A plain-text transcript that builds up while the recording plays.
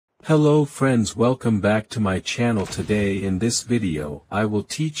Hello friends, welcome back to my channel. Today in this video I will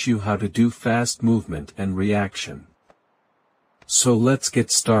teach you how to do fast movement and reaction. So let's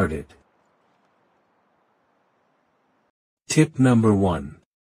get started. Tip number 1.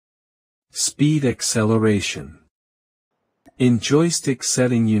 Speed acceleration. In joystick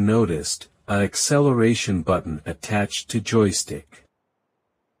setting you noticed an acceleration button attached to joystick.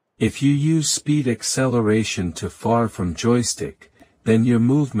 If you use speed acceleration too far from joystick, then your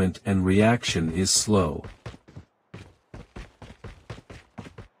movement and reaction is slow.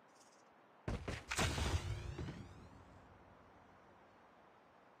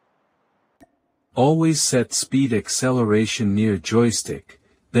 Always set speed acceleration near joystick,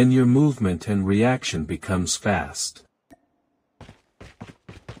 then your movement and reaction becomes fast.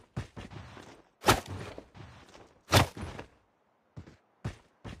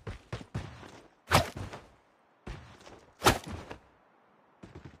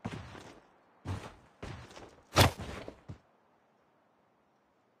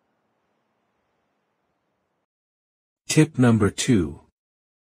 Tip number 2.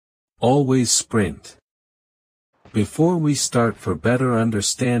 Always sprint. Before we start, for better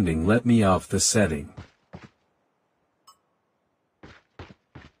understanding, let me off the setting.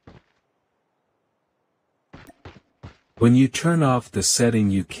 When you turn off the setting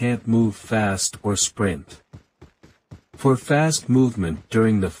you can't move fast or sprint. For fast movement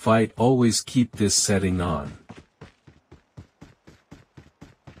during the fight always keep this setting on.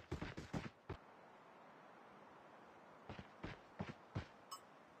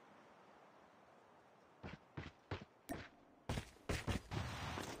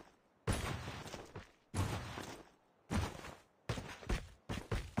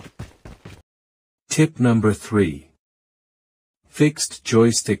 Tip number 3. Fixed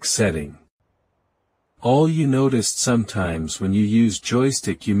joystick setting. All you noticed sometimes when you use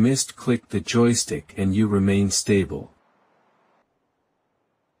joystick you missed click the joystick and you remain stable.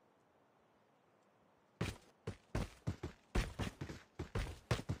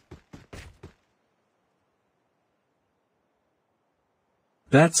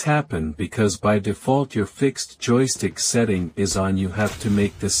 That's happened because by default your fixed joystick setting is on. You have to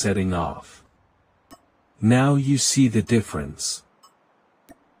make the setting off. Now you see the difference.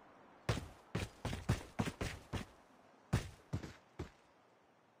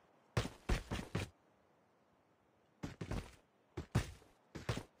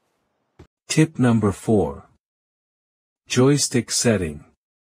 Tip number 4. Joystick setting.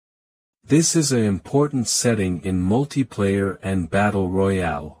 This is an important setting in multiplayer and battle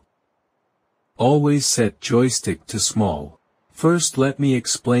royale. Always set joystick to small. First let me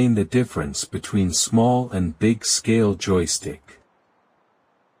explain the difference between small and big scale joystick.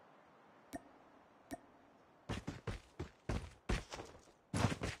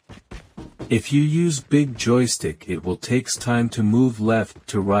 If you use big joystick it will takes time to move left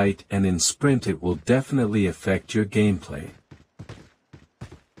to right, and in sprint it will definitely affect your gameplay.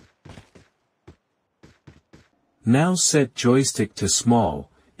 Now set joystick to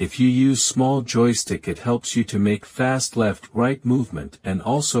small. If you use small joystick it helps you to make fast left-right movement and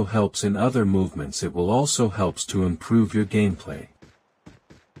also helps in other movements. It will also helps to improve your gameplay.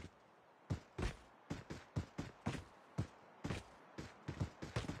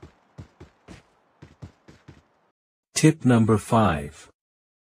 Tip number 5.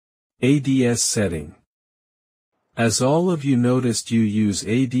 ADS setting. As all of you noticed you use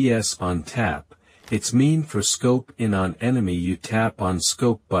ADS on tap. It's mean for scope in on enemy you tap on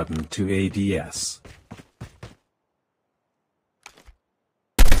scope button to ADS.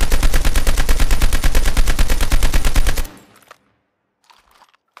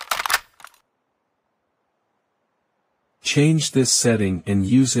 Change this setting and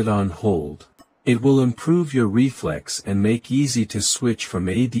use it on hold. It will improve your reflex and make easy to switch from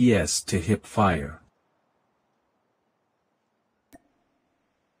ADS to hip fire.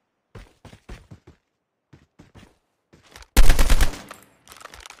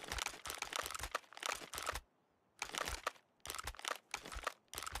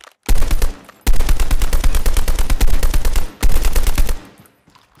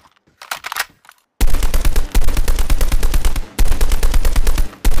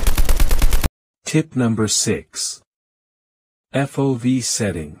 Tip number 6. FOV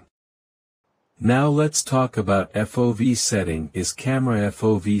setting. Now let's talk about FOV setting. Is camera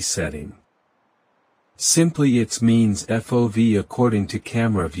FOV setting. Simply it means FOV according to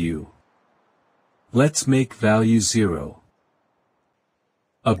camera view. Let's make value 0.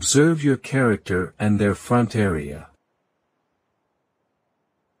 Observe your character and their front area.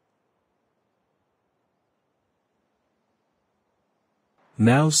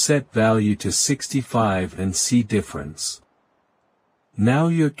 Now set value to 65 and see difference. Now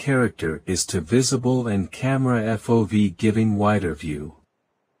your character is to visible and camera FOV giving wider view.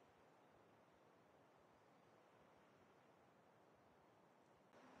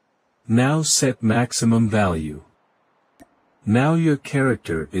 Now set maximum value. Now your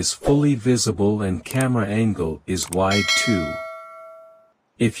character is fully visible and camera angle is wide too.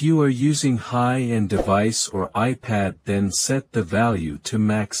 If you are using high-end device or iPad, then set the value to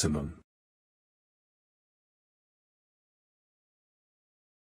maximum.